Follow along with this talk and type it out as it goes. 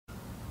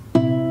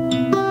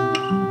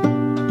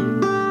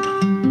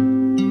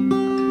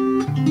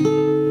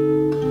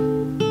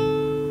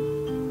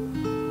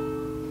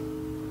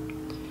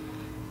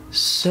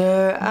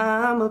her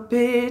I'm a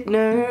bit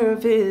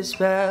nervous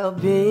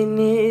about being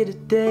here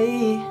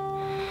today.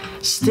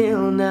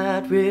 Still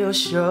not real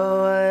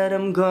sure what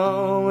I'm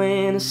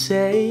going to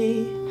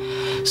say,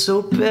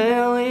 so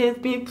bear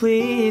with me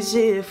please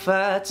if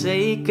I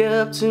take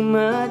up too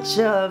much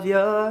of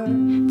your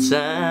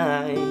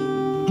time.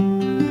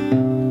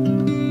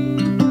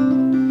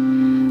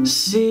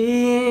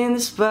 See, in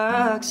this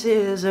box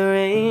is a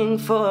ring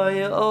for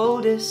your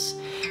oldest.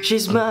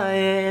 She's my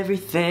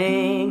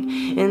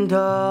everything, and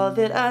all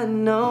that I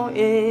know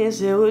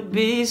is it would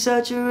be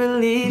such a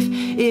relief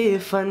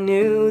if I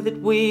knew that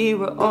we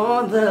were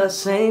on the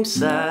same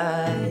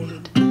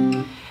side.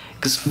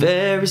 'Cause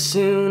very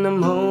soon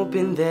I'm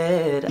hoping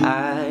that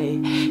I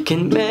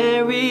can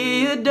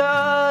marry your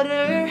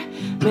daughter,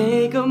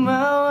 make her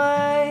my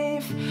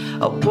wife.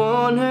 I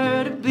want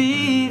her to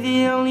be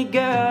the only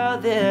girl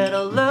that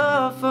I'll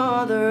love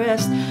for the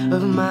rest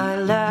of my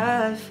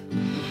life.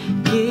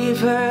 Give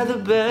her the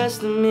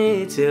best of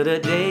me till the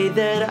day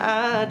that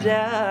I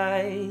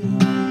die.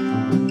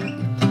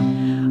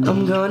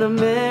 I'm gonna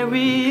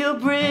marry a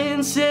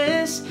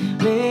princess,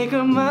 make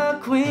her my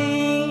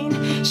queen.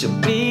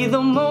 She'll be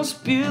the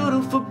most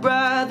beautiful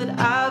bride that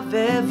I've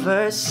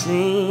ever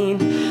seen.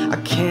 I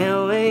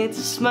can't wait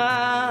to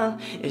smile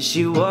as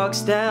she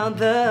walks down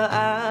the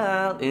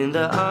aisle in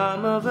the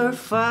arm of her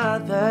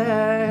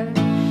father,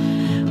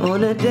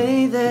 on the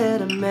day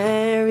that I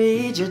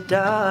married your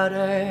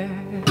daughter.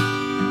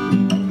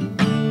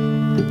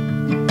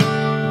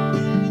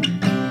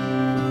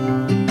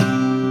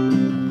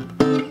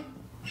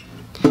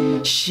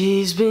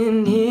 She's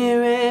been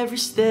here every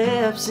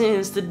step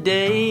since the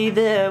day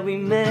that we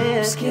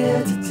met.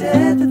 Scared to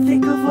death to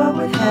think of what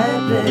would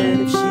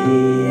happen if she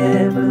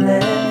ever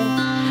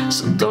left.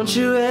 So don't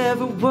you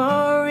ever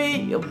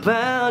worry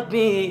about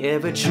me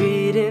ever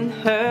treating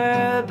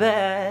her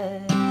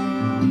bad.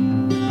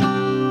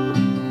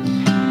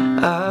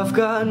 I've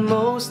got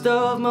most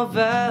of my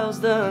vows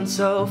done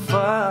so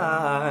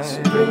far,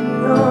 so bring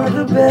on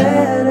the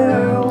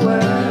better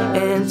world.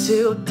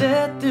 Until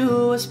death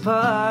do us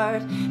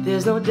part,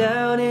 there's no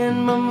doubt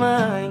in my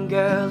mind,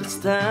 girl, it's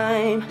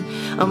time.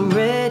 I'm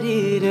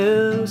ready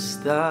to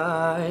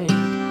start.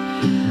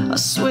 I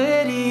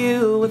swear to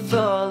you with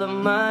all of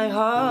my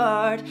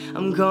heart,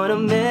 I'm gonna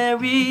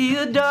marry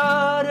your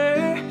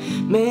daughter,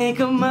 make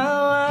her my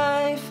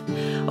wife.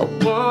 I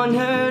want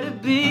her to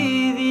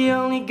be the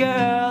only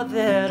girl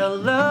that I'll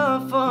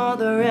love for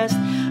the rest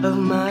of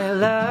my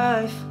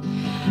life.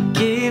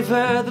 Give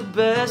her the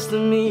best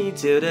of me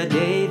till the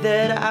day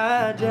that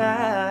I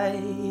die.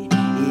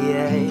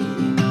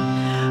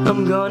 Yeah.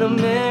 I'm gonna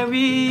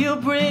marry a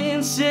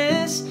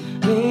princess,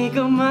 make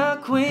her my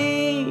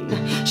queen.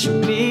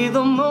 She'll be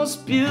the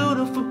most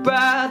beautiful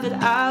bride that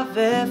I've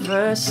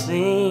ever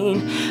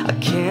seen. I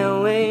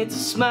can't wait to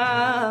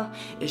smile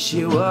as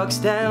she walks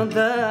down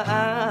the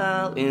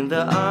aisle in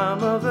the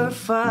arm of her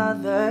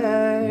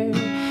father,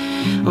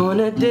 on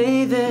the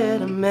day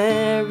that I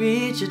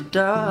married your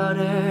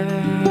daughter.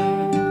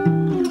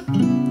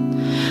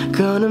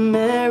 Gonna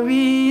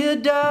marry your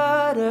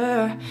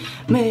daughter,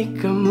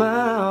 make her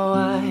my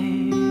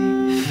wife.